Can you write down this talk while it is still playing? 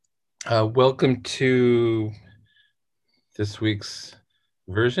Welcome to this week's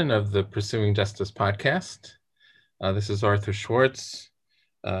version of the Pursuing Justice podcast. This is Arthur Schwartz.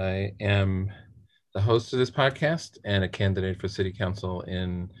 I am the host of this podcast and a candidate for City Council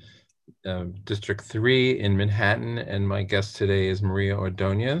in District 3 in Manhattan. And my guest today is Maria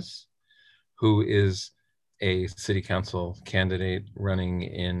Ordonez, who is a City Council candidate running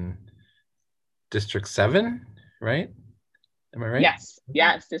in District 7, right? Am I right?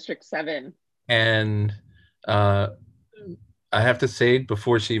 Yes, District 7. And uh, I have to say,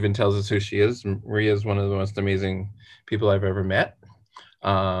 before she even tells us who she is, Maria is one of the most amazing people I've ever met,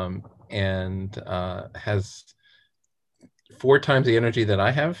 and has 4 times the energy that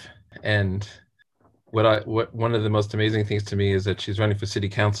I have. And what one of the most amazing things to me is that she's running for city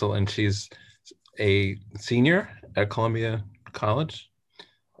council, and she's a senior at Columbia College,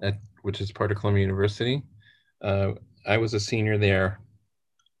 which is part of Columbia University. I was a senior there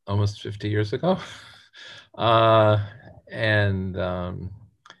almost 50 years ago. And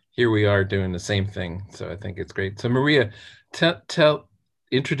here we are doing the same thing. So I think it's great. So Maria,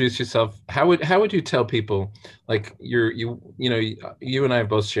 introduce yourself. How would you tell people, like you and I have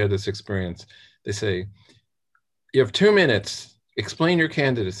both shared this experience. They say, you have 2 minutes, explain your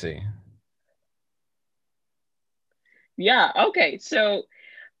candidacy. Yeah, okay. So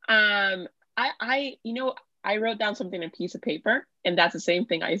I wrote down something on a piece of paper, and that's the same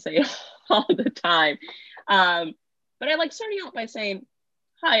thing I say all the time. Um, but I like starting out by saying,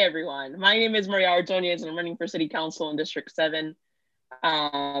 hi everyone. My name is Maria Ordonez and I'm running for City Council in District 7.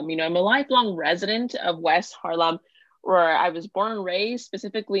 I'm a lifelong resident of West Harlem, where I was born and raised,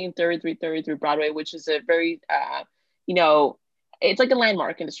 specifically in 3333 Broadway, which is a very you know, it's like a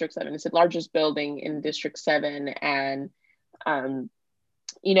landmark in District 7. It's the largest building in District 7. And um,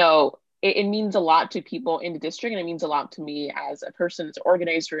 it means a lot to people in the district, and it means a lot to me as a person, as an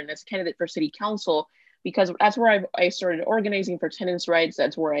organizer, and as a candidate for city council, because that's where I started organizing for tenants' rights.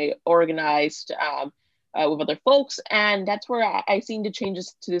 That's where I organized with other folks, and that's where I seen the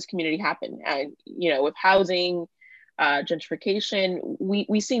changes to this community happen. And with housing, gentrification,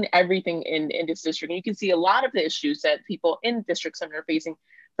 we've seen everything in this district, and you can see a lot of the issues that people in District 7 are facing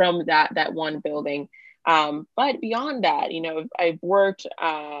from that one building. But beyond that, I've worked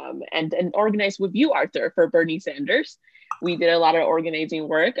and organized with you, Arthur, for Bernie Sanders. We did a lot of organizing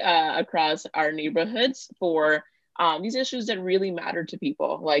work across our neighborhoods for these issues that really matter to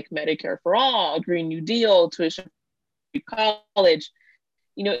people, like Medicare for all, Green New Deal, tuition free college,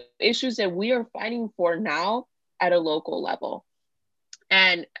 issues that we are fighting for now at a local level.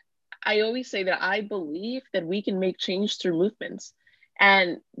 And I always say that I believe that we can make change through movements.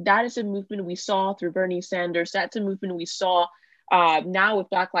 And that is a movement we saw through Bernie Sanders. That's a movement we saw now with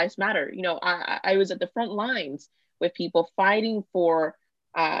Black Lives Matter. I was at the front lines with people fighting for,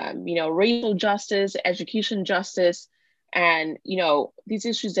 racial justice, education justice, and, these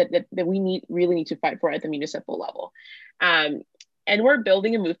issues that we really need to fight for at the municipal level. Um, and we're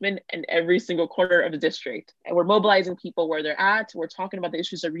building a movement in every single corner of the district. And we're mobilizing people where they're at. We're talking about the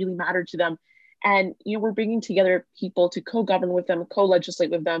issues that really matter to them. And we're bringing together people to co-govern with them,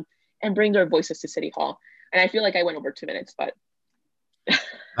 co-legislate with them, and bring their voices to City Hall. And I feel like I went over 2 minutes, but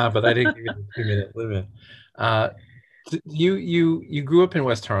But I didn't give you the 2 minute limit. Uh, you grew up in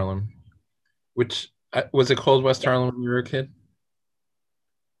West Harlem, which was it called West yeah. Harlem when you were a kid?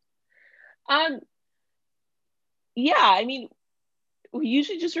 Um, yeah, I mean, we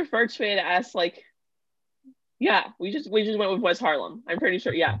usually just refer to it as like, yeah, we just went with West Harlem. I'm pretty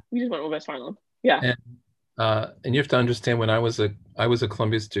sure. Yeah, we just went with West Harlem. Yeah. And and you have to understand, when I was a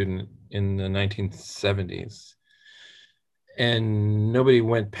Columbia student in the 1970s, and nobody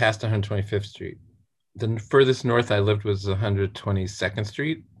went past 125th Street. The furthest north I lived was 122nd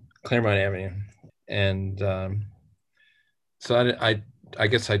Street, Claremont Avenue, and so I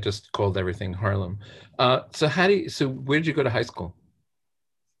guess I just called everything Harlem. So where did you go to high school?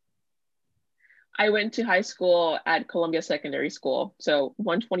 I went to high school at Columbia Secondary School, so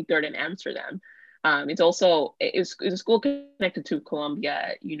 123rd in Amsterdam. It's a school connected to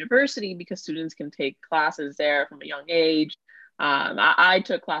Columbia University because students can take classes there from a young age. I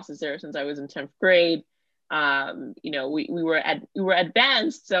took classes there since I was in 10th grade. We were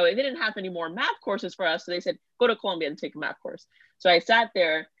advanced, so it didn't have any more math courses for us. So they said, go to Columbia and take a math course. So I sat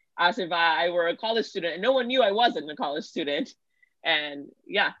there as if I were a college student, and no one knew I wasn't a college student. And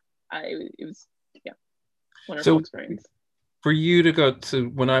yeah, it was yeah, wonderful So experience. for you to go to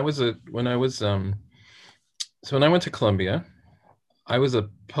when I was a when I was so when I went to Columbia, I was a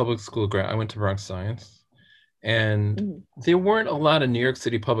public school grad. I went to Bronx Science, and Mhm. there weren't a lot of New York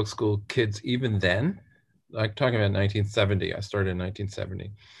City public school kids even then. like talking about 1970, I started in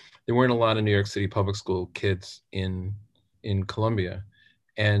 1970. There weren't a lot of New York City public school kids in Columbia,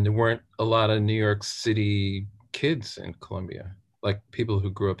 and there weren't a lot of New York City kids in Columbia, like people who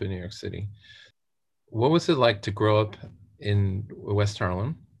grew up in New York City. What was it like to grow up in West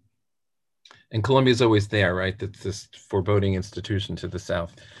Harlem? And Columbia is always there, right? That's this foreboding institution to the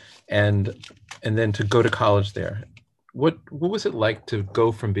south, and then to go to college there. What was it like to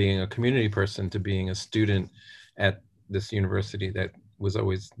go from being a community person to being a student at this university that was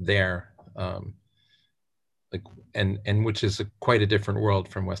always there, like and which is quite a different world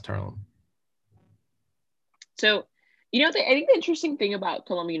from West Harlem? So, I think the interesting thing about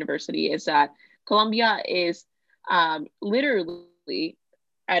Columbia University is that Columbia is literally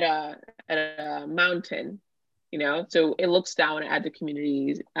at a mountain, so it looks down at the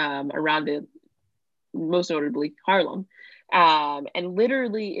communities around it, most notably Harlem. And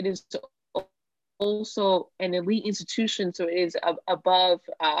literally, it is also an elite institution, so it is above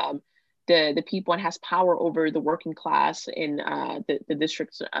the people and has power over the working class in the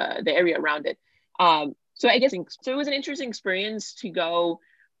districts, the area around it. So I guess so. It was an interesting experience to go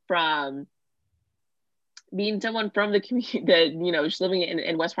from being someone from the community, just living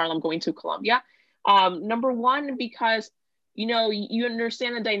in West Harlem, going to Columbia. Number one, because you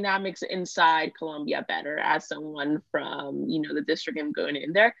understand the dynamics inside Columbia better as someone from the district and going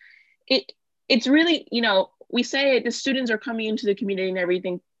in there. It's really, we say the students are coming into the community and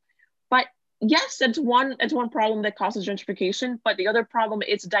everything, but yes, that's one problem that causes gentrification. But the other problem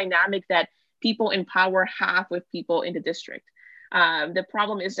is dynamic that people in power have with people in the district. The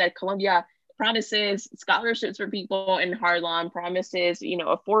problem is that Columbia promises scholarships for people in Harlem, promises,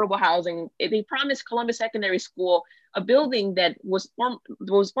 affordable housing. They promised Columbia Secondary School a building that was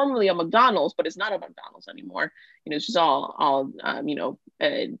formerly a McDonald's, but it's not a McDonald's anymore. It's just all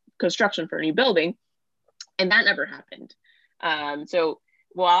construction for a new building, and that never happened. So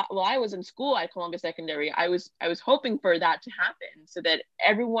while I was in school at Columbia Secondary, I was hoping for that to happen, so that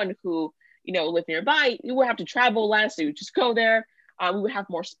everyone who lived nearby, you would have to travel less. They would just go there. We would have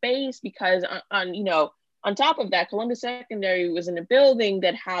more space because on top of that, Columbia Secondary was in a building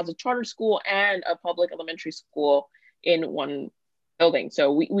that has a charter school and a public elementary school in one building.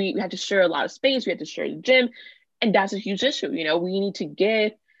 So we had to share a lot of space. We had to share the gym, and that's a huge issue. We need to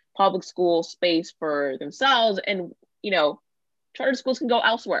give public school space for themselves, and charter schools can go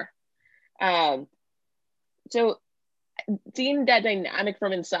elsewhere. So seeing that dynamic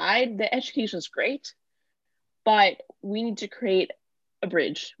from inside, the education is great, but we need to create a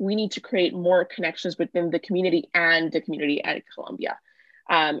bridge. We need to create more connections within the community and the community at Columbia.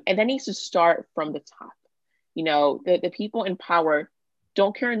 And that needs to start from the top. The people in power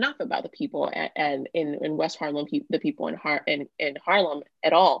don't care enough about the people and in West Harlem, the people in Harlem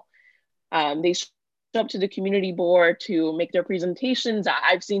at all. They show up to the community board to make their presentations.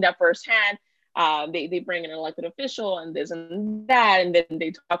 I've seen that firsthand. They bring an elected official and this and that, and then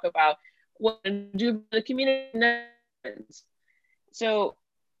they talk about what to do for the community. So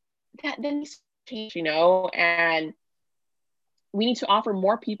that needs to change, and we need to offer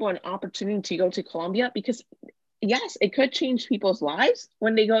more people an opportunity to go to Columbia, because yes, it could change people's lives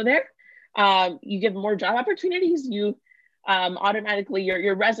when they go there. You give more job opportunities. You automatically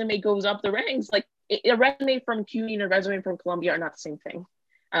your resume goes up the ranks. Like a resume from CUNY and a resume from Columbia are not the same thing.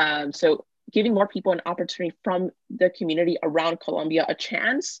 So giving more people an opportunity from the community around Columbia a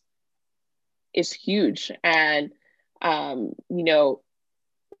chance is huge. And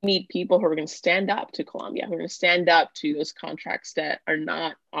need people who are going to stand up to Columbia, who are going to stand up to those contracts that are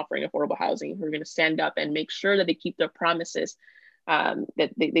not offering affordable housing, who are going to stand up and make sure that they keep their promises that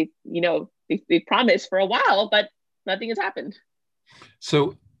they promised for a while, but nothing has happened.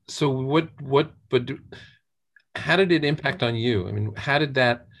 So but how did it impact on you? I mean, how did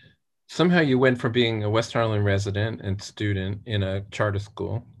that, somehow you went from being a West Harlem resident and student in a charter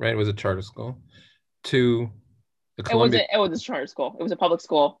school, right? It was a charter school, to the Columbia. It was a charter school. It was a public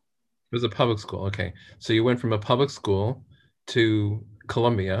school. It was a public school. Okay. So you went from a public school to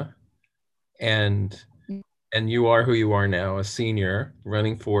Columbia, and you are who you are now, a senior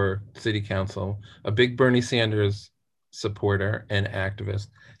running for city council, a big Bernie Sanders supporter and activist.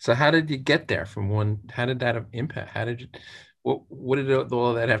 So how did you get there from one? How did that impact? What did all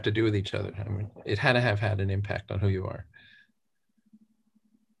of that have to do with each other? I mean, it had to have had an impact on who you are.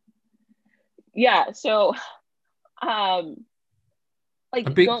 Yeah. So, like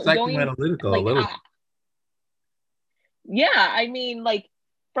a big psychoanalytical, like, a little. Yeah, I mean, like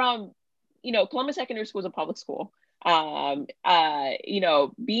from Columbus Secondary School is a public school. Being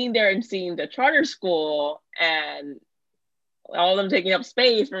there and seeing the charter school and all of them taking up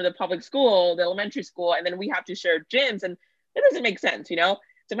space for the public school, the elementary school, and then we have to share gyms, and it doesn't make sense, you know.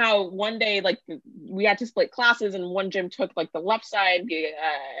 Somehow one day, like, we had to split classes, and one gym took like the left side,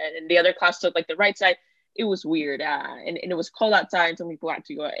 and the other class took like the right side. It was weird, and it was cold outside. Some people had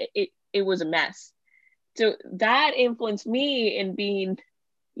to go. It was a mess. So that influenced me in being,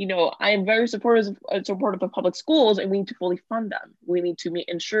 you know, I am very supportive of public schools, and we need to fully fund them. We need to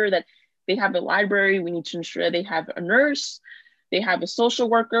ensure that they have a library. We need to ensure they have a nurse, they have a social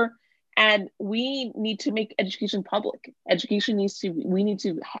worker, and we need to make education public. We need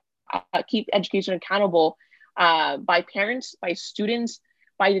to keep education accountable by parents, by students,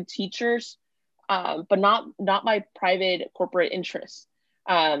 by the teachers, but not by private corporate interests.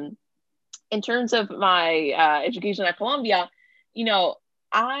 In terms of my education at Columbia, you know,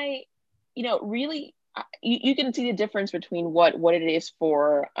 really, you can see the difference between what it is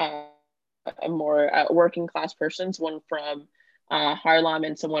for a more working class person, someone from Harlem,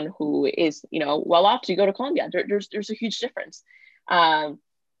 and someone who is, you know, well off to go to Columbia. There's a huge difference. My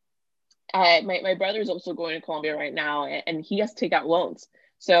brother is also going to Columbia right now, and he has to take out loans.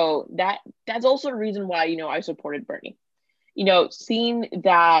 So that's also a reason why, you know, I supported Bernie. You know, seeing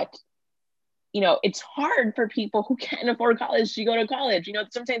that, you know, it's hard for people who can't afford college to go to college. You know,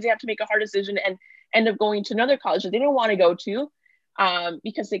 sometimes they have to make a hard decision and end up going to another college that they don't want to go to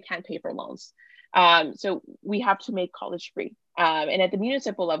because they can't pay for loans. So we have to make college free. And at the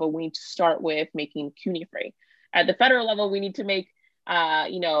municipal level, we need to start with making CUNY free. At the federal level, we need to make,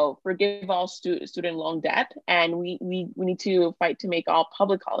 you know, forgive all student loan debt. And we need to fight to make all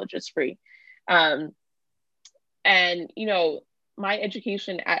public colleges free. And, you know, my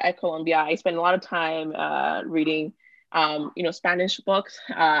education at Columbia, I spent a lot of time reading, you know, Spanish books.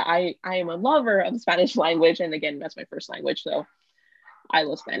 I am a lover of the Spanish language. And again, that's my first language. So I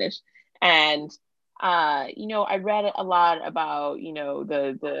love Spanish. And, you know, I read a lot about, you know,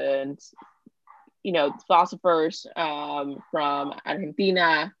 the you know, philosophers from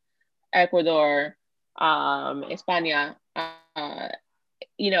Argentina, Ecuador, España,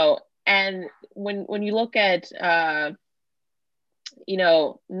 you know, and when you look at, you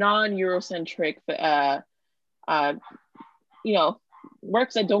know, non-Eurocentric, you know,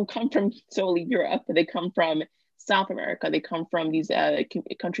 works that don't come from solely Europe, they come from South America. They come from these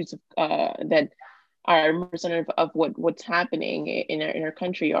countries that are representative of what's happening in our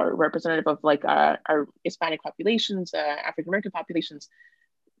country, are representative of like our Hispanic populations, African American populations.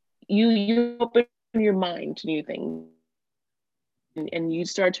 You open your mind to new things, and you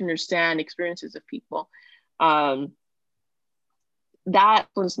start to understand experiences of people. That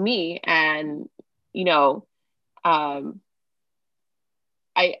was me, and you know,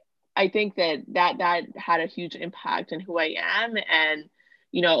 I think that had a huge impact on who I am, and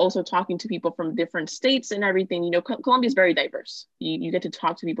you know, also talking to people from different states and everything. You know, Columbia is very diverse. You get to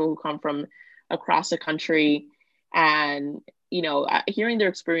talk to people who come from across the country, and you know, hearing their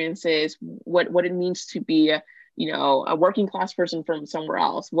experiences, what it means to be you know, a working class person from somewhere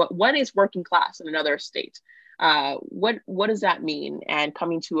else. What is working class in another state? What does that mean? And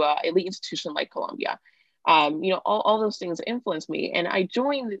coming to a elite institution like Columbia, you know, all those things influenced me. And I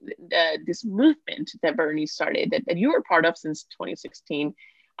joined this movement that Bernie started, that you were part of since 2016.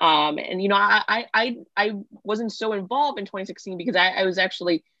 And, you know, I wasn't so involved in 2016 because I was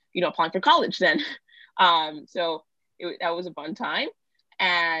actually, you know, applying for college then. So that was a fun time.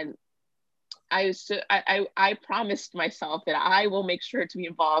 And I promised myself that I will make sure to be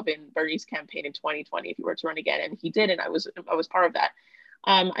involved in Bernie's campaign in 2020 if he were to run again, and he did, and I was part of that.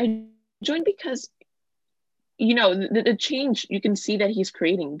 I joined because, you know, the change you can see that he's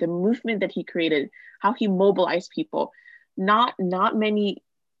creating, the movement that he created, how he mobilized people. Not many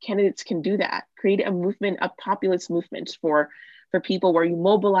candidates can do that. Create a movement, a populist movement for people where you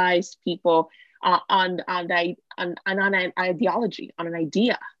mobilize people on an ideology, on an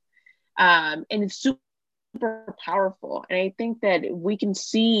idea. And it's super powerful. And I think that we can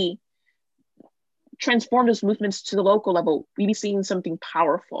transform those movements to the local level. We be seeing something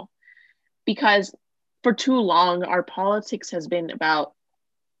powerful, because for too long, our politics has been about,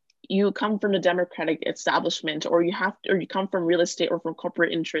 you come from the Democratic establishment, or you come from real estate or from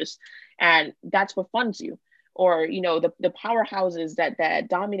corporate interests, and that's what funds you. Or, you know, the powerhouses that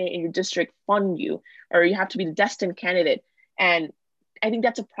dominate in your district fund you, or you have to be the destined candidate. And I think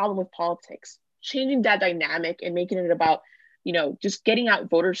that's a problem with politics. Changing that dynamic and making it about, you know, just getting out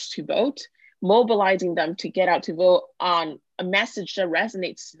voters to vote, mobilizing them to get out to vote on a message that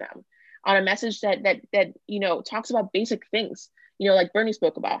resonates to them, on a message that you know, talks about basic things. You know, like Bernie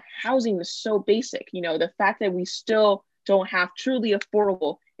spoke about, housing is so basic. You know, the fact that we still don't have truly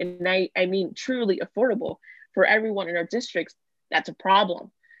affordable, and I mean truly affordable, for everyone in our districts, that's a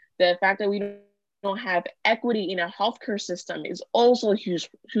problem. The fact that we don't have equity in our healthcare system is also a huge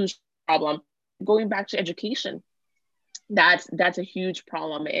problem. Going back to education, that's a huge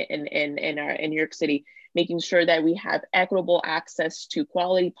problem in New York City, making sure that we have equitable access to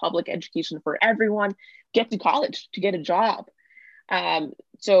quality public education for everyone, get to college, to get a job.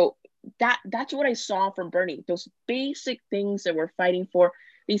 So that's what I saw from Bernie. Those basic things that we're fighting for,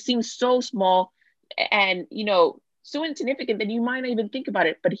 they seem so small and, you know, so insignificant that you might not even think about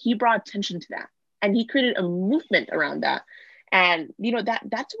it, but he brought attention to that and he created a movement around that. And, you know,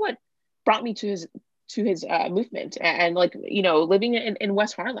 that's what brought me to his movement. And like, you know, living in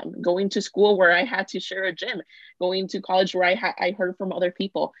West Harlem, going to school where I had to share a gym, going to college where I heard from other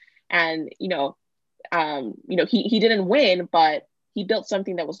people. And, he didn't win, but he built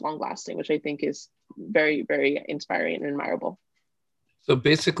something that was long lasting, which I think is very, very inspiring and admirable. So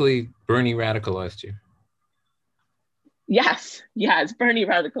basically, Bernie radicalized you. Yes, Bernie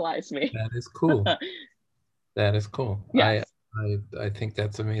radicalized me. That is cool. That is cool. Yes. I think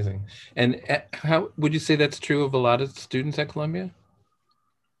that's amazing. And how would you say that's true of a lot of students at Columbia?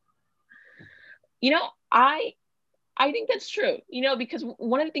 You know, I think that's true, you know, because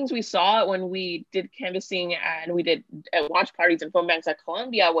one of the things we saw when we did canvassing and we did watch parties and phone banks at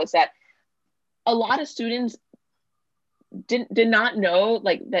Columbia was that a lot of students did not know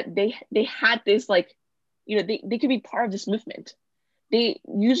like that they had this, like, you know, they could be part of this movement. They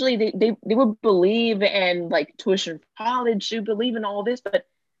would believe in like tuition for college, they believe in all this, but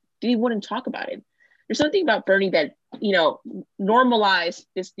they wouldn't talk about it. There's something about Bernie that, you know, normalize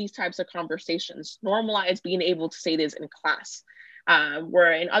these types of conversations, normalize being able to say this in class,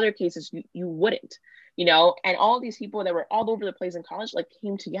 where in other cases you wouldn't, you know, and all these people that were all over the place in college like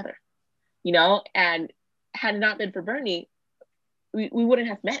came together, you know, and had it not been for Bernie, we wouldn't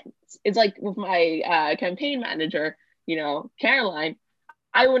have met. It's like with my campaign manager, you know, Caroline,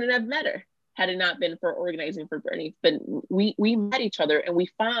 I wouldn't have met her had it not been for organizing for Bernie. But we met each other and we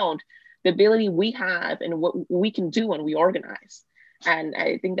found the ability we have and what we can do when we organize. And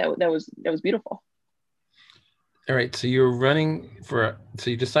I think that was beautiful. All right, so you're running for,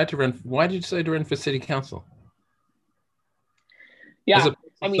 so you decide to run, why did you decide to run for city council? Yeah,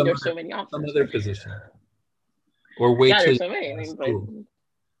 I mean, there's so many options. Some other position. Or wait till there's so many. I mean,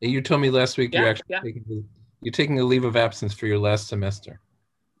 but... You told me last week you're taking a leave of absence for your last semester.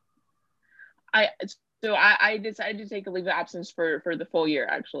 So I decided to take a leave of absence for the full year,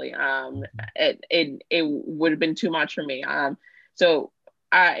 actually. It would have been too much for me. So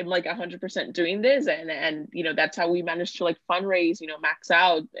I'm like 100% doing this, and you know, that's how we managed to like fundraise, you know, max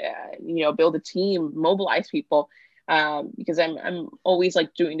out, you know, build a team, mobilize people, because I'm always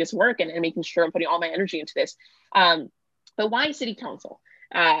like doing this work and making sure I'm putting all my energy into this. But why city council?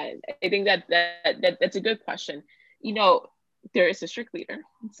 I think that's a good question. You know, there is district leader,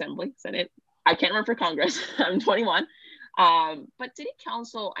 assembly, senate. I can't run for Congress. I'm 21. But city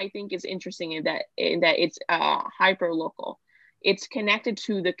council, I think, is interesting in that it's hyper local. It's connected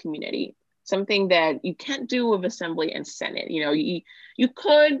to the community, something that you can't do with assembly and senate. You know, you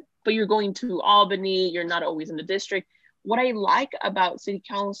could, but you're going to Albany. You're not always in the district. What I like about city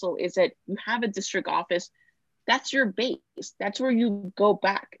council is that you have a district office. That's your base. That's where you go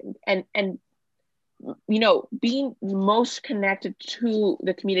back and you know, being most connected to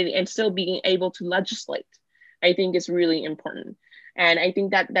the community and still being able to legislate, I think is really important. And I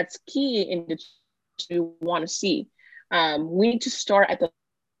think that that's key in the you want to see. We need to start at the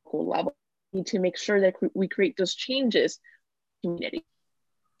local level. We need to make sure that we create those changes in the community.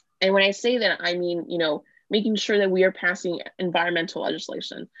 And when I say that, I mean, you know, making sure that we are passing environmental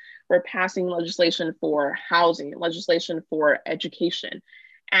legislation. We're passing legislation for housing, legislation for education,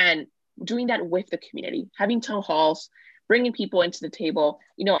 and doing that with the community, having town halls, bringing people into the table,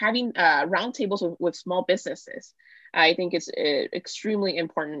 you know, having round tables with small businesses. I think it's extremely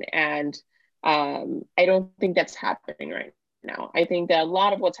important. And I don't think that's happening right now. I think that a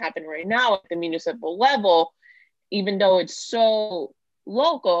lot of what's happening right now at the municipal level, even though it's so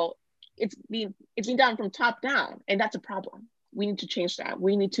local, it's being done from top down, and that's a problem. We need to change that.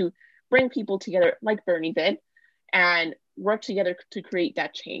 We need to bring people together like Bernie did and work together to create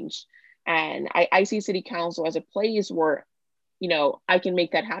that change. And I see city council as a place where, you know, I can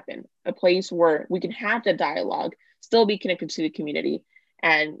make that happen, a place where we can have the dialogue, still be connected to the community,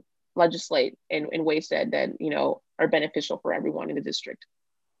 and legislate in ways that you know, are beneficial for everyone in the district.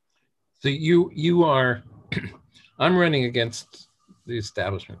 So you are, I'm running against the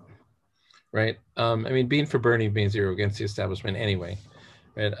establishment, right? I mean, being for Bernie means you're against the establishment anyway,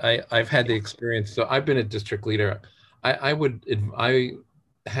 right? I've had the experience, so I've been a district leader. I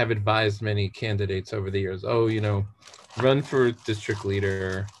have advised many candidates over the years, oh, run for district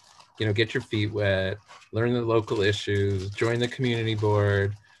leader, get your feet wet, learn the local issues, join the community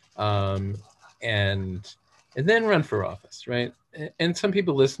board, and then run for office, right? And some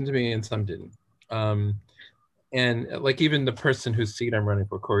people listened to me and some didn't. And like even the person whose seat I'm running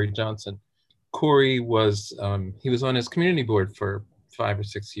for, Corey Johnson, Corey was, he was on his community board for 5 or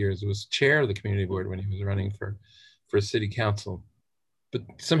 6 years. He was chair of the community board when he was running for city council. But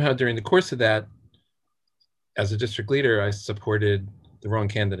somehow during the course of that, as a district leader, I supported the wrong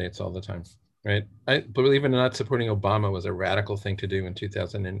candidates all the time, right? I believe it or not, supporting Obama was a radical thing to do in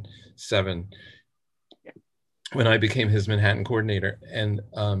 2007 when I became his Manhattan coordinator, and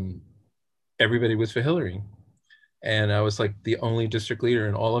everybody was for Hillary. And I was like the only district leader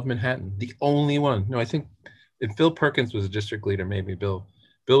in all of Manhattan, the only one. No, I think if Bill Perkins was a district leader, maybe Bill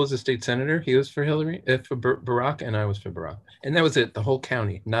was a state senator. He was for Hillary, for Barack, and I was for Barack. And that was it, the whole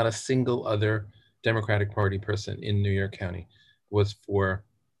county. Not a single other Democratic Party person in New York County was for,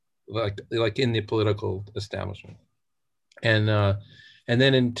 like in the political establishment. And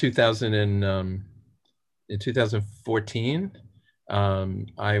then in 2014,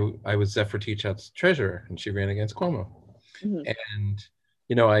 I was Zephyr Teachout's treasurer, and she ran against Cuomo. Mm-hmm. And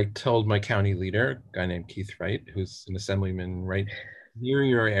I told my county leader, a guy named Keith Wright, who's an assemblyman right near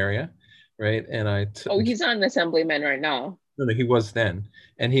your area, right? And he's not an assemblyman right now. No, he was then,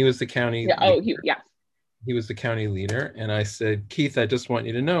 and he was the county. Yeah. He was the county leader, and I said, Keith, I just want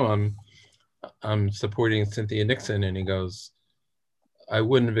you to know I'm supporting Cynthia Nixon, and he goes, I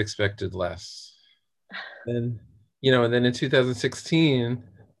wouldn't have expected less. And and then in 2016,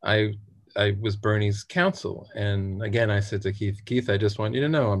 I was Bernie's counsel. And again, I said to Keith, I just want you to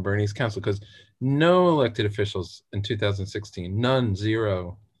know I'm Bernie's counsel, because no elected officials in 2016, none,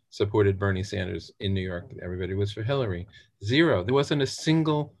 zero, supported Bernie Sanders in New York. Everybody was for Hillary. Zero. There wasn't a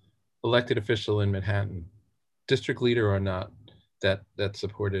single elected official in Manhattan, district leader or not, that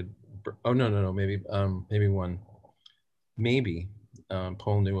supported. Oh, no, maybe one. Maybe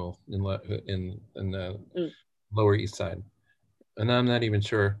Paul Newell in the Lower East Side, and I'm not even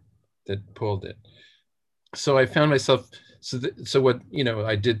sure that Paul did. So I found myself. So what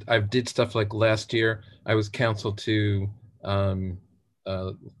I did stuff like last year. I was counsel to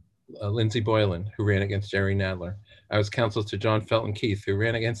Lindsey Boylan, who ran against Jerry Nadler. I was counsel to John Felton Keith, who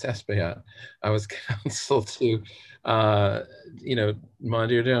ran against Espaillat. I was counsel to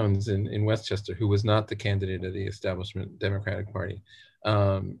Mondaire Jones in Westchester, who was not the candidate of the establishment Democratic Party.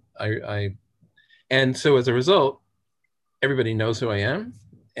 And so as a result, everybody knows who I am,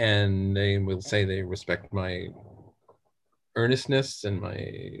 and they will say they respect my earnestness and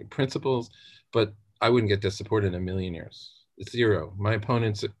my principles, but I wouldn't get this support in a million years. Zero. My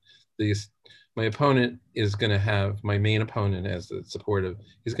opponent is going to have, my main opponent as the supportive,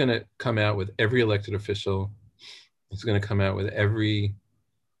 he's going to come out with every elected official. He's going to come out with every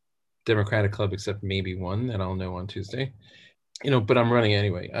Democratic club except maybe one that I'll know on Tuesday. But I'm running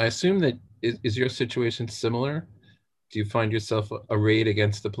anyway. I assume that is your situation similar? Do you find yourself arrayed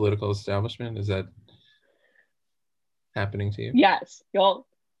against the political establishment? Is that happening to you? Yes.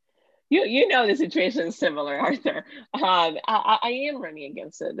 You know the situation is similar, Arthur. I am running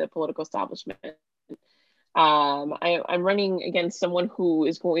against the political establishment. I'm running against someone who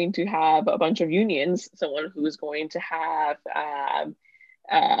is going to have a bunch of unions, someone who is going to have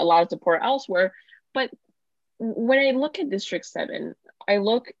a lot of support elsewhere. But when I look at District 7, I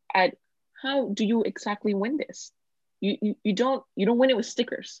look at how do you exactly win this? You don't win it with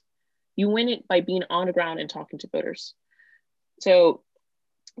stickers. You win it by being on the ground and talking to voters. So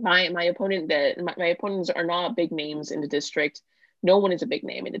my opponents are not big names in the district. No one is a big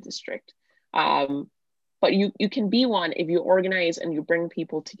name in the district. But you can be one if you organize and you bring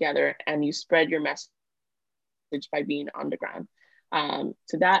people together and you spread your message by being on the ground.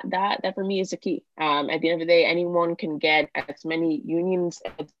 So that for me is the key. At the end of the day, anyone can get as many unions,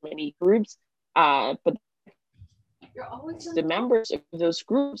 as many groups, but the members of those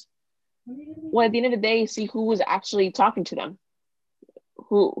groups, well, at the end of the day, see who was actually talking to them,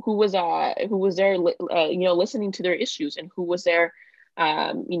 who was there, listening to their issues, and who was there,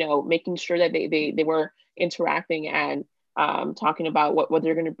 making sure that they were interacting and talking about what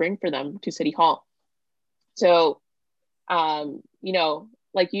they're going to bring for them to City Hall. So,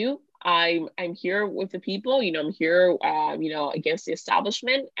 like you, I'm here with the people. I'm here, against the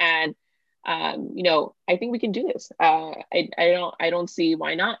establishment, and I think we can do this. I don't see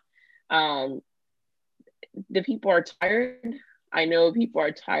why not. The people are tired. I know people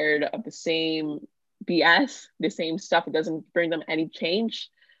are tired of the same BS, the same stuff. It doesn't bring them any change.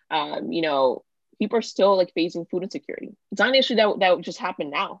 People are still like facing food insecurity. It's not an issue that just happened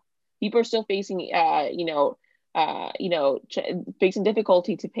now. People are still facing, facing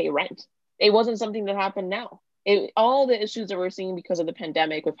difficulty to pay rent. It wasn't something that happened now. All the issues that we're seeing because of the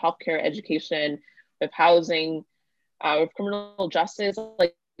pandemic with healthcare, education, with housing, with criminal justice,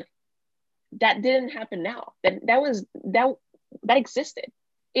 like that didn't happen now. That existed.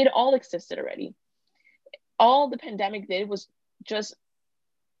 It all existed already. All the pandemic did was just,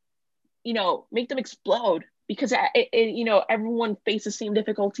 make them explode because everyone faced the same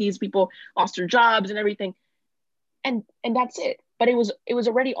difficulties. People lost their jobs and everything, and that's it. But it was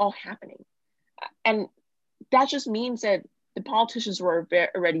already all happening, and that just means that the politicians were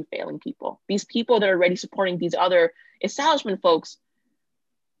already failing people. These people that are already supporting these other establishment folks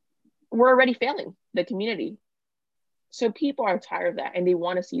were already failing the community. So people are tired of that and they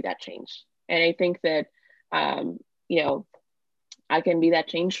want to see that change. And I think that, I can be that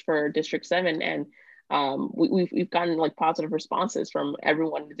change for District 7. And we've gotten like positive responses from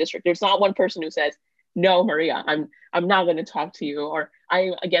everyone in the district. There's not one person who says, no, Maria, I'm not going to talk to you, or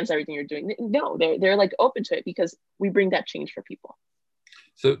I'm against everything you're doing. No, they're like open to it because we bring that change for people.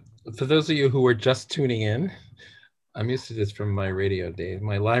 So for those of you who are just tuning in, I'm used to this from my radio days,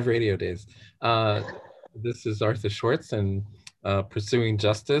 my live radio days. This is Arthur Schwartz and Pursuing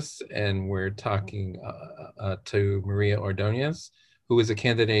Justice, and we're talking to Maria Ordonez, who is a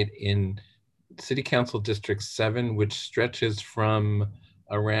candidate in City Council District 7, which stretches from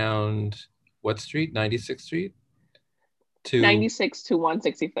around what street? 96th Street? To 96 to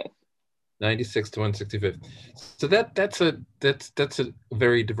 165th. 96 to 165th. So that's a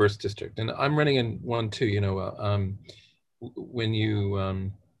very diverse district, and I'm running in one too.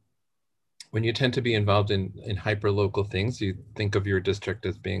 When you tend to be involved in hyper local things, you think of your district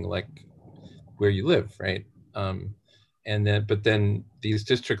as being like where you live, right? But then these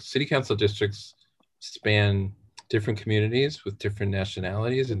districts, city council districts, span different communities with different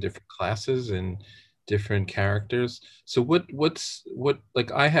nationalities and different classes and different characters. So what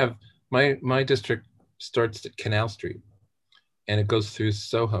like I have my district starts at Canal Street and it goes through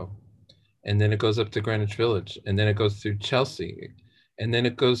Soho, and then it goes up to Greenwich Village, and then it goes through Chelsea, and then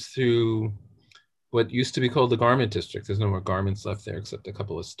it goes through what used to be called the Garment District. There's no more garments left there except a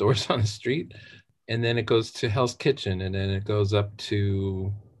couple of stores on the street. And then it goes to Hell's Kitchen, and then it goes up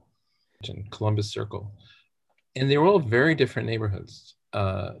to Columbus Circle. And they're all very different neighborhoods,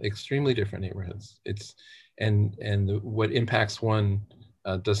 extremely different neighborhoods. What impacts one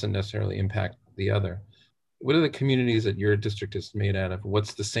doesn't necessarily impact the other. What are the communities that your district is made out of?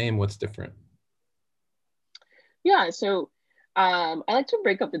 What's the same, what's different? Yeah, so I like to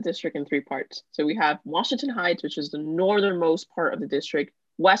break up the district in 3 parts. So we have Washington Heights, which is the northernmost part of the district,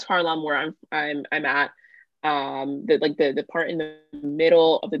 West Harlem, where I'm at, the part in the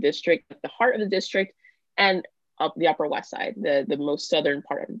middle of the district, the heart of the district, and up the Upper West Side, the most southern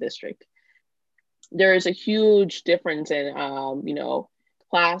part of the district. There is a huge difference in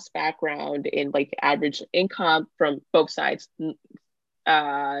class background, in like average income from both sides,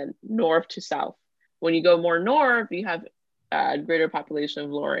 north to south. When you go more north, you have a greater population of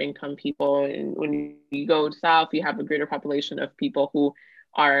lower income people, and when you go south, you have a greater population of people who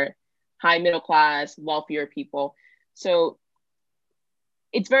are high middle class, wealthier people. So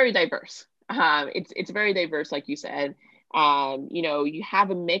it's very diverse. It's very diverse, like you said. You have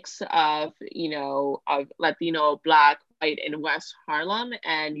a mix of Latino, Black, white, in West Harlem,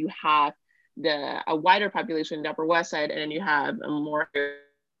 and you have a wider population in the Upper West Side, and then you have a more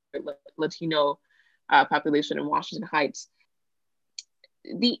Latino population in Washington Heights.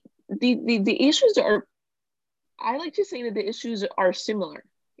 The issues are, I like to say that the issues are similar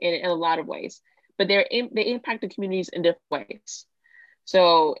in a lot of ways, but they impact the communities in different ways.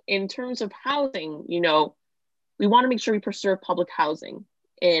 So in terms of housing, we want to make sure we preserve public housing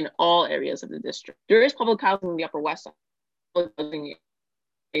in all areas of the district. There is public housing in the Upper West Side, housing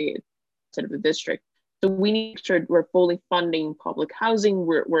of the district. So we need to make sure we're fully funding public housing.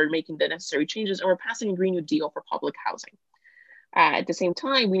 We're making the necessary changes, and we're passing a Green New Deal for public housing. At the same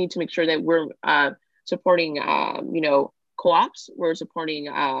time, we need to make sure that we're supporting, co-ops. We're supporting,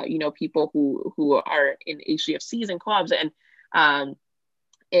 people who are in HDFCs and co-ops, and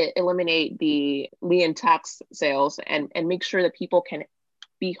eliminate the lien tax sales, and make sure that people can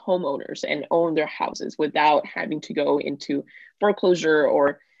be homeowners and own their houses without having to go into foreclosure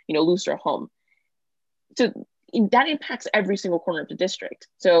or lose their home. So that impacts every single corner of the district.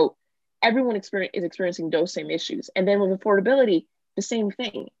 So everyone is experiencing those same issues. And then with affordability, the same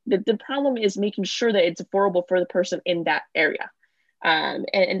thing. The problem is making sure that it's affordable for the person in that area. And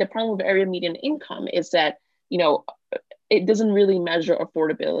the problem with area median income is that it doesn't really measure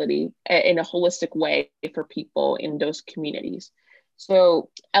affordability in a holistic way for people in those communities. So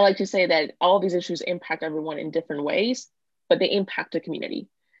I like to say that all these issues impact everyone in different ways, but they impact the community.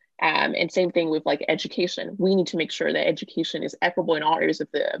 And same thing with like education. We need to make sure that education is equitable in all areas of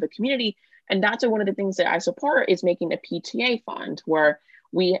the community. And that's one of the things that I support is making a PTA fund where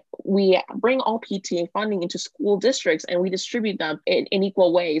we bring all PTA funding into school districts and we distribute them in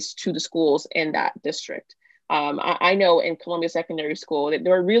equal ways to the schools in that district. I know in Columbia Secondary School that they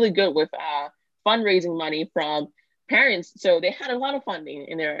were really good with fundraising money from parents. So they had a lot of funding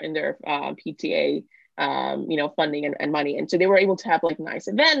in their PTA, funding and money. And so they were able to have like nice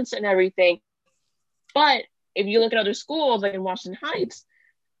events and everything. But if you look at other schools like in Washington Heights,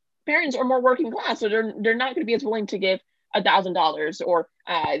 parents are more working class. So they're not going to be as willing to give $1,000 or,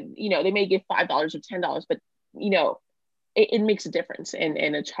 they may give $5 or $10, but, it makes a difference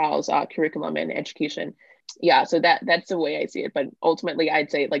in a child's curriculum and education. Yeah, so that's the way I see it. But ultimately, I'd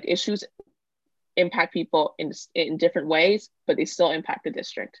say like issues impact people in different ways, but they still impact the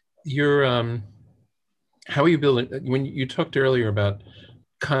district. How are you building? When you talked earlier about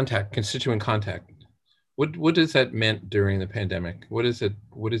constituent contact, what does that meant during the pandemic? What is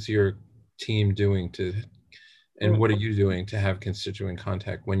your team doing and what are you doing to have constituent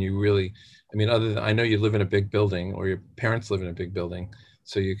contact when you really, I know you live in a big building or your parents live in a big building,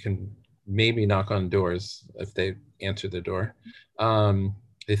 so you can maybe knock on doors if they answer the door.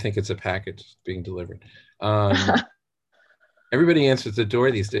 They think it's a package being delivered. Everybody answers the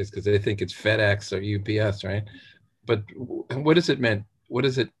door these days because they think it's FedEx or UPS, right? But what does it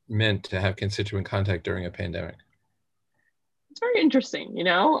meant to have constituent contact during a pandemic? It's very interesting,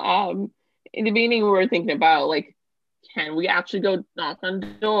 in the beginning we were thinking about like, can we actually go knock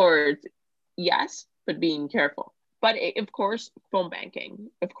on doors? Yes, but being careful. But of course, phone banking,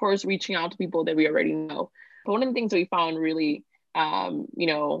 of course, reaching out to people that we already know. But one of the things that we found really,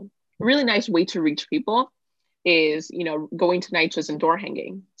 really nice way to reach people is, going to NYCHAs and door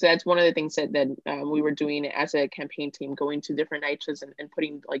hanging. So that's one of the things that we were doing as a campaign team, going to different NYCHAs and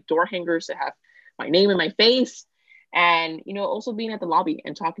putting like door hangers that have my name and my face. And, also being at the lobby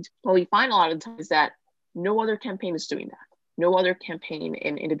and talking to people. We find a lot of times that no other campaign is doing that. No other campaign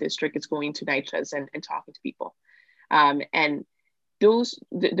in the district is going to NYCHAs and talking to people. And those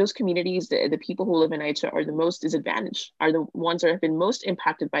communities, the people who live in NYCHA are the most disadvantaged, are the ones that have been most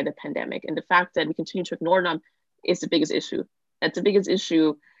impacted by the pandemic. And the fact that we continue to ignore them is the biggest issue. That's the biggest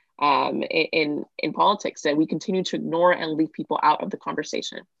issue in politics, that we continue to ignore and leave people out of the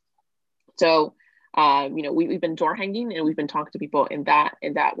conversation. So, we've been door hanging and we've been talking to people in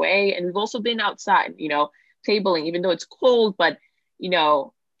that way. And we've also been outside, tabling, even though it's cold, but,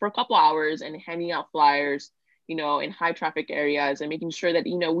 for a couple hours and handing out flyers, in high traffic areas and making sure that,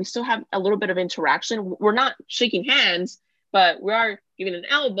 we still have a little bit of interaction. We're not shaking hands, but we are giving an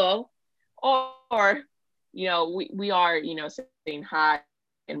elbow or, we are, saying hi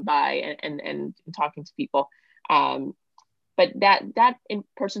and bye and talking to people. But that in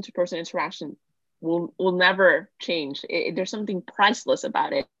person to person interaction will never change. There's something priceless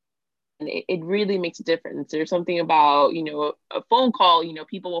about it. And it really makes a difference. There's something about, a phone call,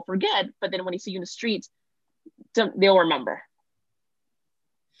 people will forget, but then when they see you in the streets, they'll remember.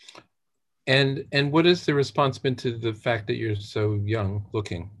 And what is the response been to the fact that you're so young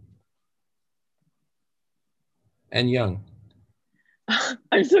looking? And young.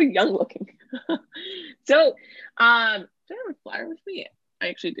 I'm so young looking. So, do I have a flyer with me? I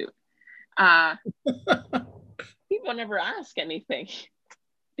actually do. People never ask anything.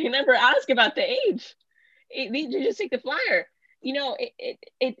 They never ask about the age. They just take the flyer.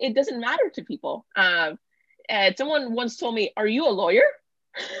 It doesn't matter to people. Someone once told me, "Are you a lawyer?"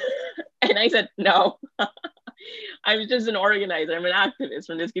 And I said, "No." I'm just an organizer. I'm an activist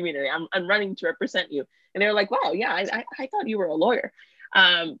from this community. I'm running to represent you. And they were like, "Wow, yeah, I thought you were a lawyer."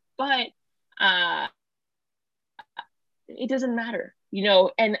 But it doesn't matter,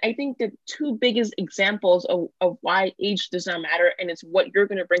 and I think the two biggest examples of why age does not matter, and it's what you're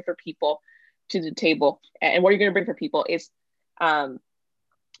going to bring for people to the table, and what you're going to bring for people is, I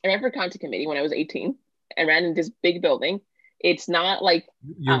ran for county committee when I was 18. I ran in this big building. It's not like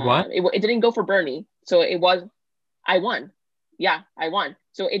it didn't go for Bernie, so I won. Yeah, I won.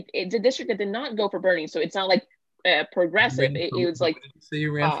 So it's a district that did not go for Bernie, so it's not like progressive. It was like, what did you say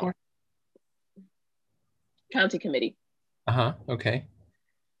you ran for? County committee. Okay.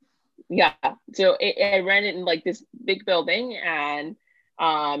 Yeah. So I ran it in like this big building, and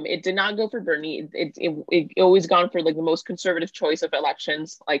it did not go for Bernie. It always gone for like the most conservative choice of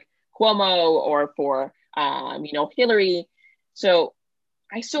elections, like Cuomo or for Hillary. So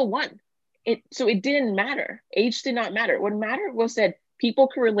I still won. it didn't matter. Age did not matter. What mattered was that people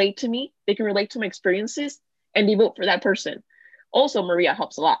could relate to me, they can relate to my experiences, and they vote for that person. Also, Maria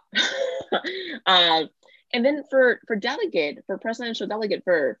helps a lot. um, and then for delegate, for presidential delegate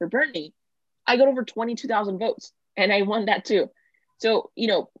for Bernie, I got over 22,000 votes, and I won that too. So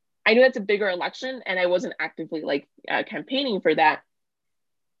I know it's a bigger election, and I wasn't actively like campaigning for that.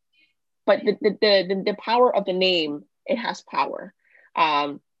 But the power of the name, it has power.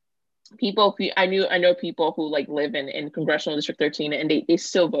 People I know people who like live in congressional district 13, and they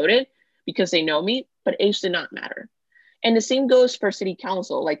still voted because they know me, but age did not matter. And the same goes for city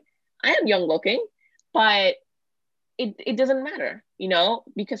council. Like, I am young looking, but it doesn't matter,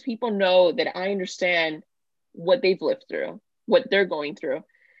 because people know that I understand what they've lived through, what they're going through.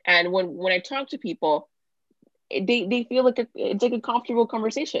 And when I talk to people, they feel like it's like a comfortable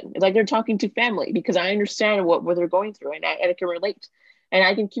conversation. It's like they're talking to family, because I understand what they're going through, and I can relate, and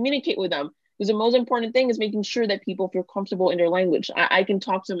I can communicate with them. Because the most important thing is making sure that people feel comfortable in their language. I can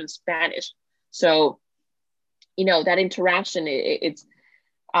talk to them in Spanish. So, that interaction, it's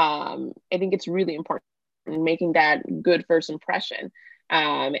I think it's really important in making that good first impression.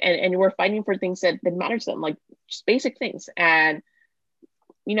 And we're fighting for things that matter to them, like just basic things. And,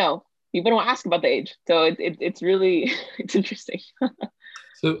 people don't ask about the age. So it's really, it's interesting.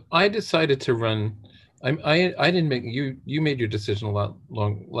 So I decided to run. I didn't make you made your decision a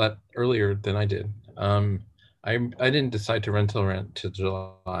lot earlier than I did. I didn't decide to run till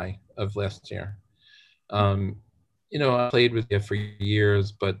July of last year. I played with it for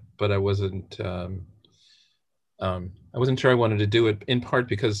years, but I wasn't sure I wanted to do it, in part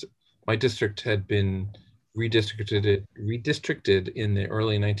because my district had been redistricted in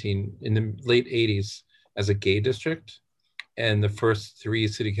the late 80s as a gay district, and the first 3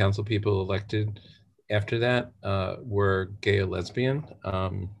 city council people elected after that were gay or lesbian.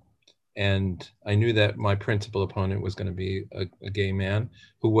 And I knew that my principal opponent was going to be a gay man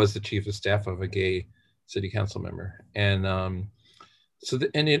who was the chief of staff of a gay city council member. And I'm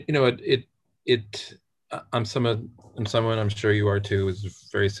someone, I'm sure you are too, is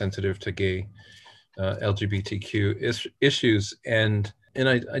very sensitive to gay LGBTQ issues. And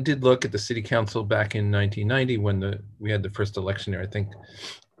I did look at the city council back in 1990 when we had the first election there. I think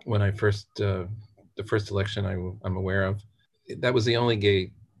when the first election I'm aware of, that was the only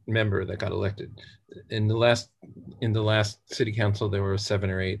gay member that got elected. In the last city council, there were 7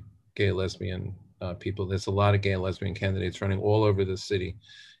 or 8 gay lesbian people. There's a lot of gay and lesbian candidates running all over the city,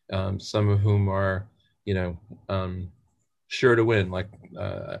 some of whom are, sure to win. Like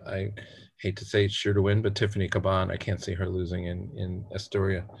I hate to say sure to win, but Tiffany Caban, I can't see her losing in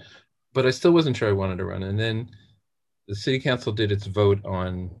Astoria. But I still wasn't sure I wanted to run. And then the city council did its vote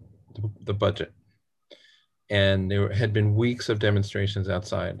on the budget. And there had been weeks of demonstrations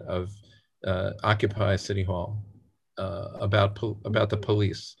outside of Occupy City Hall about the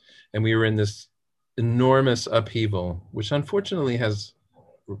police. And we were in this enormous upheaval, which unfortunately has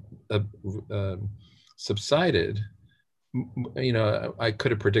subsided. I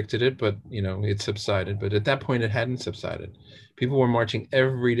could have predicted it, but it subsided. But at that point, it hadn't subsided. People were marching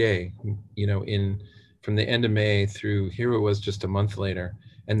every day, from the end of May through here it was just a month later.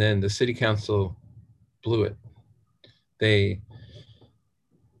 And then the city council blew it. They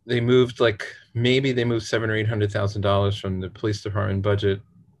moved maybe they moved $700,000 or $800,000 from the police department budget,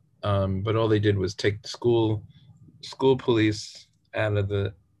 but all they did was take school police out of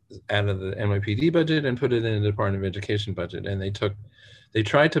the NYPD budget and put it in the Department of Education budget. And they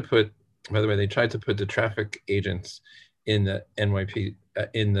tried to put the traffic agents in the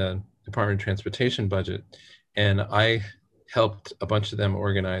in the Department of Transportation budget. And I helped a bunch of them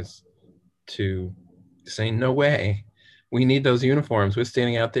organize to say, no way, we need those uniforms. We're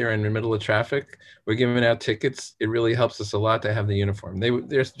standing out there in the middle of traffic. We're giving out tickets. It really helps us a lot to have the uniform.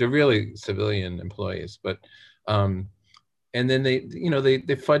 They're really civilian employees, but and then they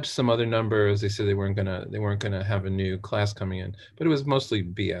fudged some other numbers. They said they weren't gonna have a new class coming in, but it was mostly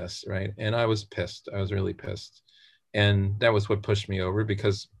BS, right? And I was pissed. I was really pissed, and that was what pushed me over,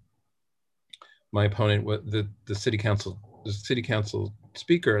 because my opponent, the city council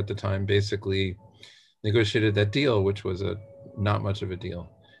speaker at the time, basically negotiated that deal, which was not much of a deal.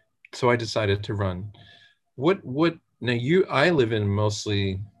 So I decided to run. I live in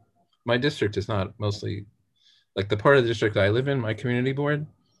mostly, my district is not mostly, like the part of the district I live in, my community board,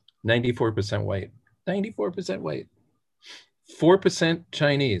 94% white, 94% white, 4%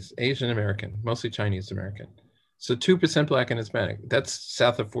 Chinese, Asian American, mostly Chinese American. So 2% Black and Hispanic. That's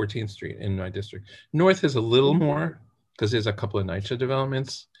south of 14th Street in my district. North is a little more, because there's a couple of NYCHA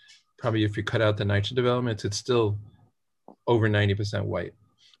developments. Probably if you cut out the NYCHA developments, it's still over 90% white.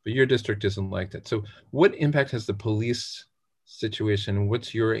 but your district isn't like that. So what impact has the police situation?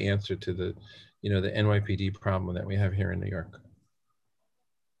 What's your answer to the, the NYPD problem that we have here in New York?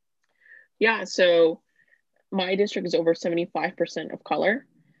 Yeah, so my district is over 75% of color.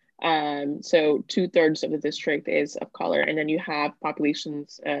 So 2/3 of the district is of color, and then you have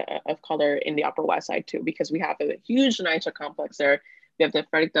populations of color in the Upper West Side too, because we have a huge NYCHA complex there. We have the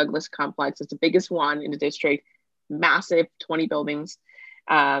Frederick Douglass complex. It's the biggest one in the district, massive, 20 buildings.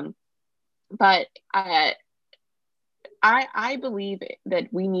 But I believe that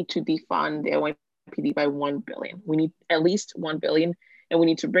we need to defund the NYPD by 1 billion. We need at least 1 billion, and we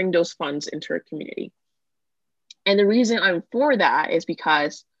need to bring those funds into our community. And the reason I'm for that is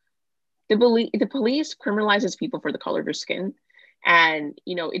because the police criminalizes people for the color of their skin. And,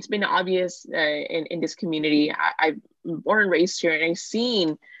 it's been obvious in this community. I'm born and raised here, and I've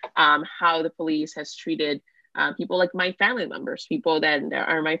seen how the police has treated people like my family members, people that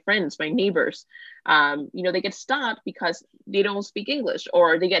are my friends, my neighbors. They get stopped because they don't speak English,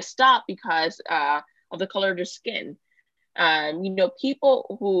 or they get stopped because of the color of their skin.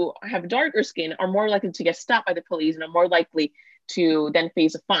 People who have darker skin are more likely to get stopped by the police and are more likely to then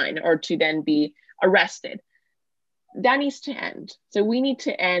face a fine or to then be arrested. That needs to end. So we need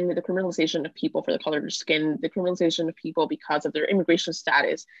to end the criminalization of people for the color of their skin, the criminalization of people because of their immigration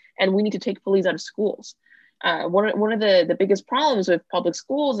status, and we need to take police out of schools. One of the biggest problems with public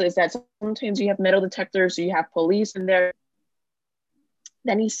schools is that sometimes you have metal detectors, so you have police in there.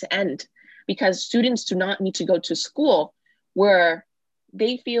 That needs to end, because students do not need to go to school where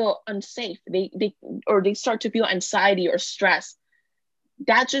they feel unsafe, they start to feel anxiety or stress.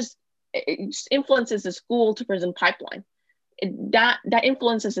 That just influences the school to prison pipeline. That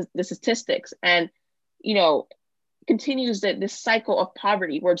influences the statistics, and continues this cycle of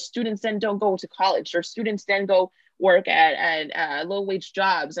poverty where students then don't go to college, or students then go work at low wage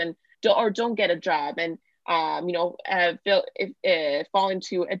jobs and don't get a job, and fall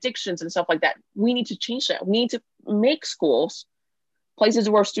into addictions and stuff like that. We need to change that. We need to make schools places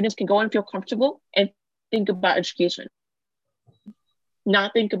where students can go and feel comfortable and think about education.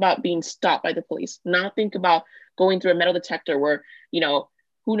 Not think about being stopped by the police, not think about going through a metal detector where,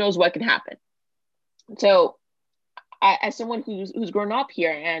 who knows what can happen. So as someone who's grown up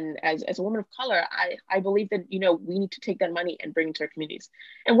here, and as a woman of color, I believe that, we need to take that money and bring it to our communities.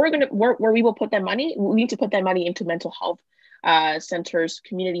 And where we will put that money, we need to put that money into mental health centers,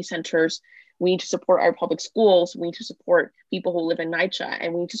 community centers. We need to support our public schools. We need to support people who live in NYCHA,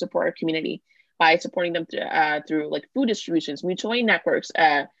 and we need to support our community by supporting them through like food distributions, mutual aid networks,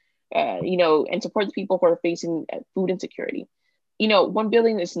 and support the people who are facing food insecurity. 1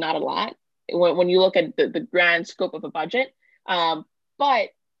 billion is not a lot when you look at the grand scope of a budget, but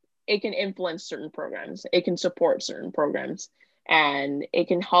it can influence certain programs. It can support certain programs, and it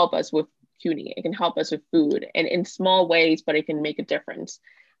can help us with CUNY. It can help us with food, and in small ways, but it can make a difference.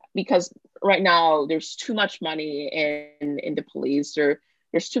 Because right now there's too much money in the police.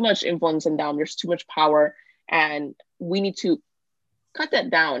 There's too much influence in them. There's too much power, and we need to cut that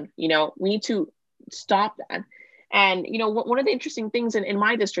down. We need to stop that. And one of the interesting things in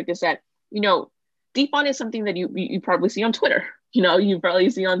my district is that defund is something that you probably see on Twitter. You probably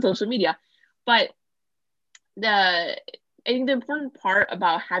see on social media, but I think the important part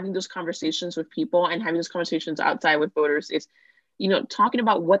about having those conversations with people and having those conversations outside with voters is, talking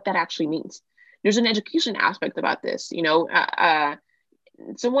about what that actually means. There's an education aspect about this.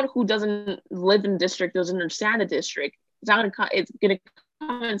 Someone who doesn't live in the district, doesn't understand the district, it's going to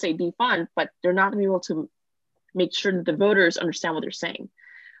come and say defund, but they're not going to be able to make sure that the voters understand what they're saying.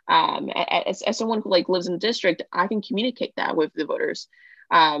 As someone who lives in the district, I can communicate that with the voters,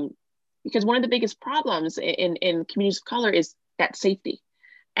 because one of the biggest problems in communities of color is that safety.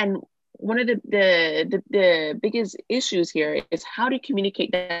 And one of the biggest issues here is how to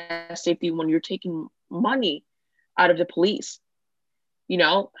communicate that safety when you're taking money out of the police.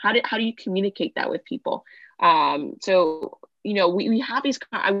 How do you communicate that with people? So we have these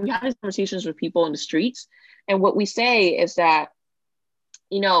conversations with people in the streets, and what we say is that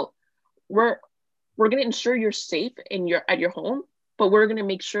we're going to ensure you're safe at your home, but we're going to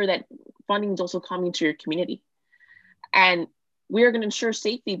make sure that funding is also coming to your community, and we are going to ensure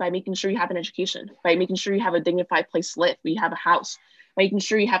safety by making sure you have an education, by making sure you have a dignified place to live, you have a house, by making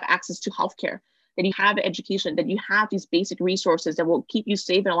sure you have access to healthcare, that you have education, that you have these basic resources that will keep you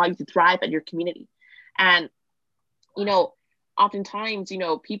safe and allow you to thrive at your community. And oftentimes,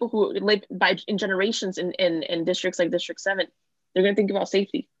 people who live in generations in districts like District 7, they're going to think about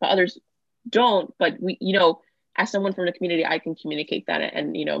safety, but others don't. But we, as someone from the community, I can communicate that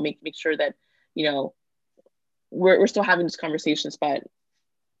and make sure that we're still having these conversations, but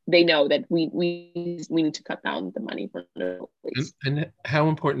they know that we need to cut down the money for the police. And how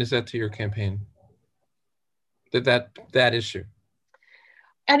important is that to your campaign? That issue?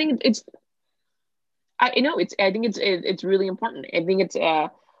 I think it's really important. I think it's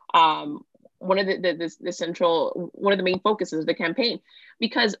one of the central, one of the main focuses of the campaign,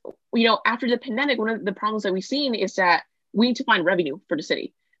 because after the pandemic, one of the problems that we've seen is that we need to find revenue for the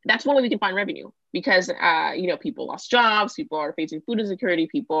city. That's one way we can find revenue, because people lost jobs, people are facing food insecurity,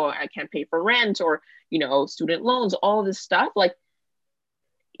 people can't pay for rent, or student loans, all this stuff. Like,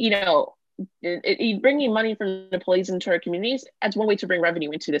 bringing money from the police into our communities, that's one way to bring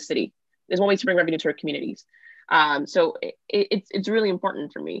revenue into the city. There's one way to bring revenue to our communities. So it's really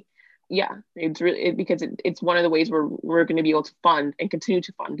important for me. Yeah, it's really because it's one of the ways we're going to be able to fund and continue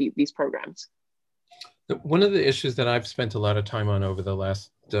to fund these programs. One of the issues that I've spent a lot of time on over the last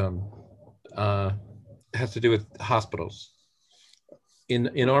has to do with hospitals.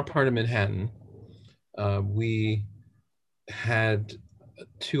 In our part of Manhattan, we had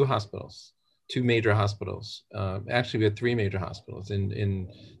two major hospitals. Actually, we had three major hospitals in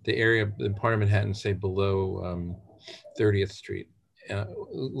the area, in part of Manhattan, say below 30th Street.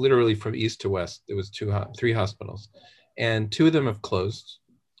 Literally from east to west, there was three hospitals, and two of them have closed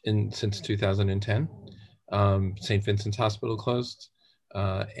since 2010. St. Vincent's Hospital closed,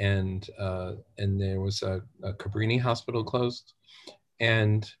 and there was a Cabrini Hospital closed,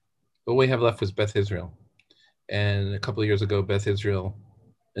 and what we have left was Beth Israel. And a couple of years ago, Beth Israel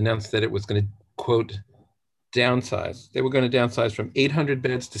announced that it was going to, quote, downsize. They were going to downsize from 800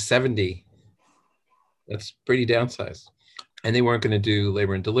 beds to 70. That's pretty downsized. And they weren't going to do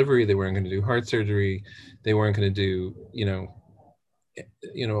labor and delivery. They weren't going to do heart surgery. They weren't going to do,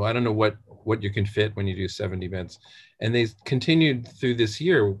 I don't know what you can fit when you do 70 beds. And they continued through this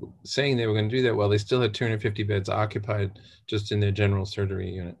year saying they were going to do that while they still had 250 beds occupied just in their general surgery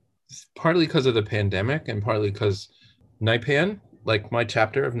unit. Partly because of the pandemic and partly because NYPAN, like my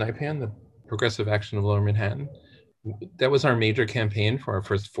chapter of NYPAN, the Progressive Action of Lower Manhattan, that was our major campaign for our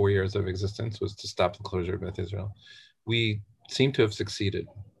first 4 years of existence, was to stop the closure of Beth Israel. We seem to have succeeded,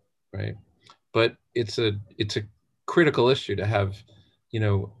 right? But it's a critical issue to have,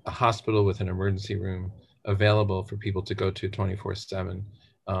 a hospital with an emergency room available for people to go to 24/7,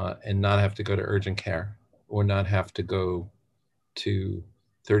 and not have to go to urgent care, or not have to go to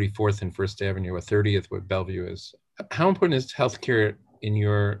 34th and First Avenue, or 30th, where Bellevue is. How important is healthcare in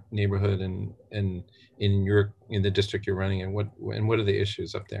your neighborhood and in the district you're running, and what are the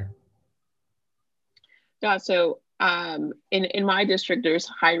issues up there? Yeah, so in my district, there's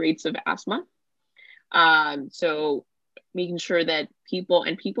high rates of asthma. So making sure that people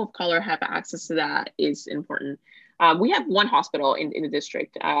of color have access to that is important. We have one hospital in the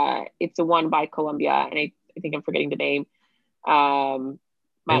district. It's the one by Columbia, and I think I'm forgetting the name. Mount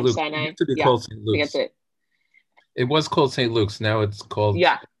Sinai. It used to be called St. Luke's. That's it. It was called St. Luke's. Now it's called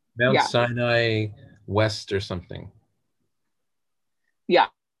Mount Sinai West or something. Yeah.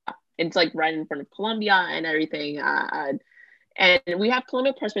 It's like right in front of Columbia and everything. And we have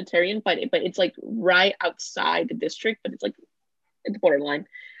Columbia Presbyterian, but it's like right outside the district, but it's like at the borderline.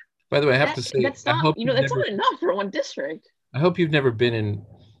 By the way, I have to say, that's not not enough for one district. I hope you've never been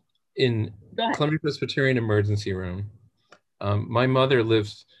in Columbia Presbyterian emergency room. My mother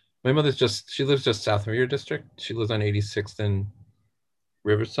lives just south of your district. She lives on 86th and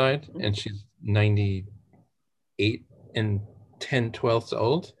Riverside, mm-hmm. and she's 98 and 10/12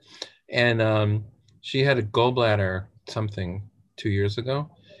 old. And she had a gallbladder something 2 years ago,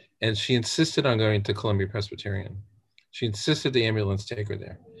 and she insisted on going to Columbia Presbyterian. She insisted the ambulance take her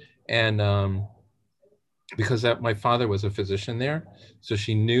there. And because my father was a physician there, so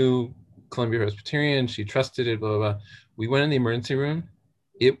she knew Columbia Presbyterian, she trusted it, blah, blah, blah. We went in the emergency room.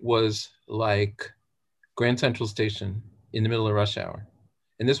 It was like Grand Central Station in the middle of rush hour.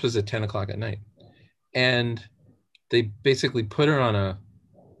 And this was at 10 o'clock at night. And they basically put her on a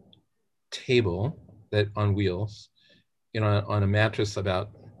table on wheels, on a mattress about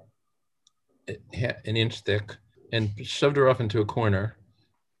an inch thick, and shoved her off into a corner.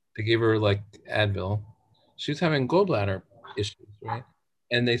 They gave her like Advil. She was having gallbladder issues, right?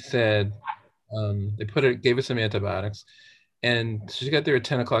 And they said, gave her some antibiotics. And she got there at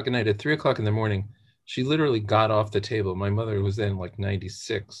 10 o'clock at night. At 3 o'clock in the morning, she literally got off the table. My mother was then like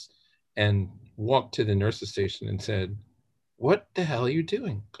 96 and walked to the nurse's station and said, "What the hell are you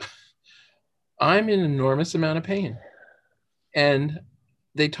doing? I'm in an enormous amount of pain. And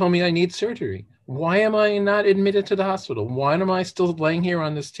they told me I need surgery. Why am I not admitted to the hospital? Why am I still laying here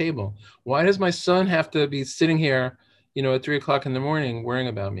on this table? Why does my son have to be sitting here, at 3 o'clock in the morning worrying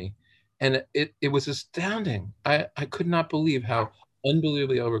about me?" And it was astounding. I could not believe how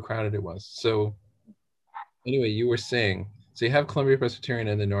unbelievably overcrowded it was. So anyway, you were saying, so you have Columbia Presbyterian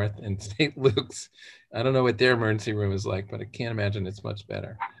in the north and St. Luke's. I don't know what their emergency room is like, but I can't imagine it's much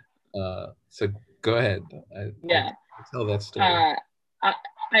better. So go ahead. I Yeah. tell that story. Uh,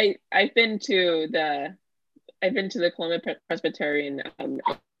 I've been to the Columbia Presbyterian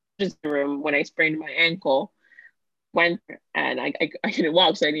emergency room when I sprained my ankle. Went and I couldn't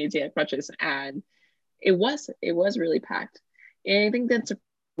walk, so I needed to get crutches, and it was really packed. And I think that's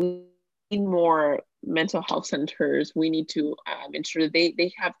we need more mental health centers. We need to ensure that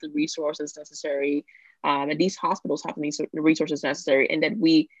they have the resources necessary, and these hospitals have the resources necessary, and that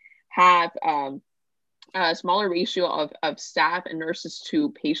we have a smaller ratio of staff and nurses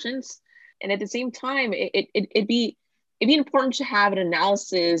to patients. And at the same time, it'd be important to have an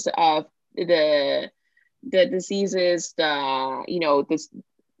analysis of the diseases, the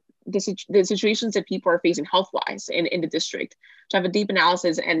situations that people are facing health wise in the district, to have a deep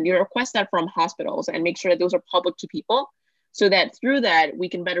analysis, and you request that from hospitals and make sure that those are public to people, so that through that we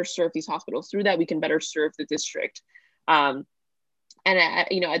can better serve these hospitals, through that we can better serve the district. And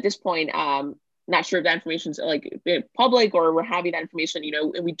at this point, not sure if that information is like public or we're having that information,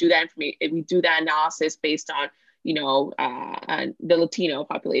 and we do that information, we do that analysis based on the Latino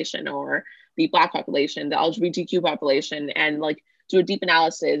population or the Black population, the LGBTQ population, and like do a deep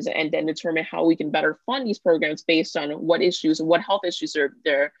analysis and then determine how we can better fund these programs based on what issues and what health issues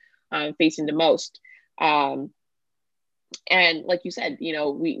they're facing the most. And like you said,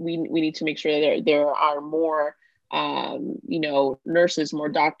 we need to make sure that there are more nurses, more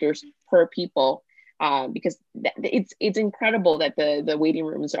doctors per people, because it's incredible that the waiting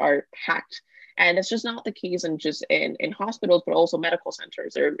rooms are packed. And it's just not the case in hospitals, but also medical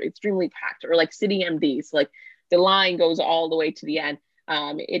centers. They're extremely packed, or like city MDs, like the line goes all the way to the end.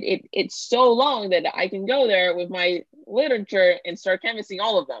 It's so long that I can go there with my literature and start canvassing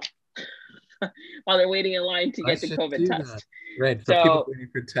all of them while they're waiting in line to get the COVID test. Right, for people waiting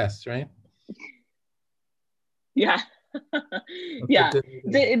for tests, right? Yeah. Yeah,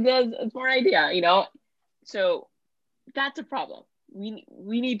 it's more idea, so that's a problem.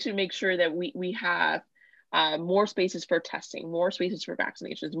 We need to make sure that we have more spaces for testing, more spaces for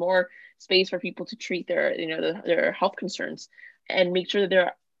vaccinations, more space for people to treat their health concerns, and make sure that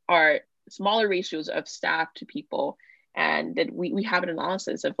there are smaller ratios of staff to people, and that we have an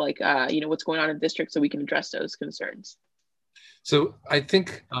analysis of like what's going on in the district, so we can address those concerns. So I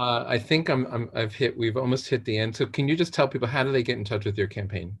think we've almost hit the end. So can you just tell people, how do they get in touch with your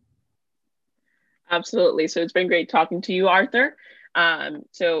campaign? Absolutely. So it's been great talking to you, Arthur.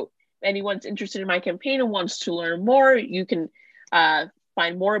 So if anyone's interested in my campaign and wants to learn more, you can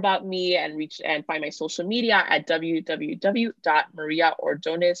find more about me and find my social media at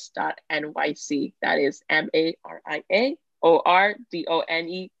www.mariaordonez.nyc. That is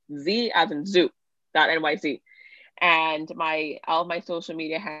MARIAORDONEZ as in zoo .nyc. And all my social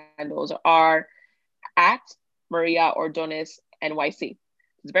media handles are at Maria Ordonez NYC.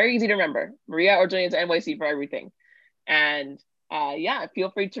 It's very easy to remember. Maria Ordonez NYC for everything. And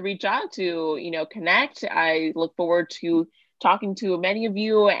feel free to reach out to connect. I look forward to talking to many of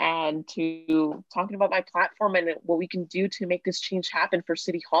you and to talking about my platform and what we can do to make this change happen for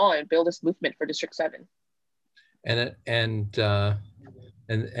City Hall and build this movement for District 7. And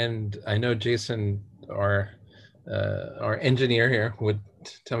I know Jason, our engineer here, would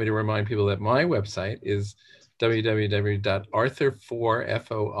tell me to remind people that my website is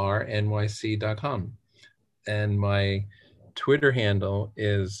www.arthur4fornyc.com, and my Twitter handle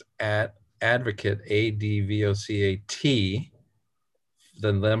is at advocate ADVOCAT,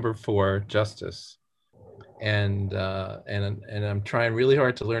 the number 4 justice, and I'm trying really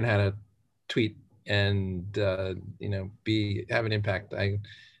hard to learn how to tweet and have an impact. I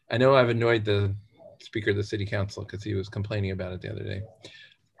know I've annoyed the Speaker of the City Council because he was complaining about it the other day.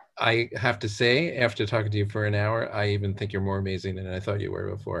 I have to say, after talking to you for an hour, I even think you're more amazing than I thought you were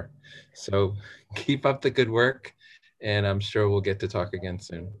before. So keep up the good work, and I'm sure we'll get to talk again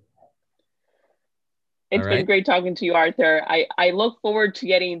soon. It's been great talking to you, Arthur. I look forward to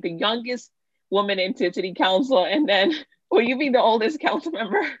getting the youngest woman into City Council, and then will you be the oldest council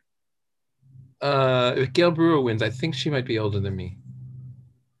member? If Gail Brewer wins, I think she might be older than me.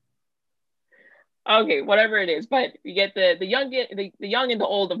 Okay, whatever it is, but you get the young and the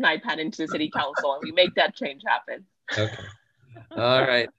old of NIPAD into the City Council, and we make that change happen. Okay. All right.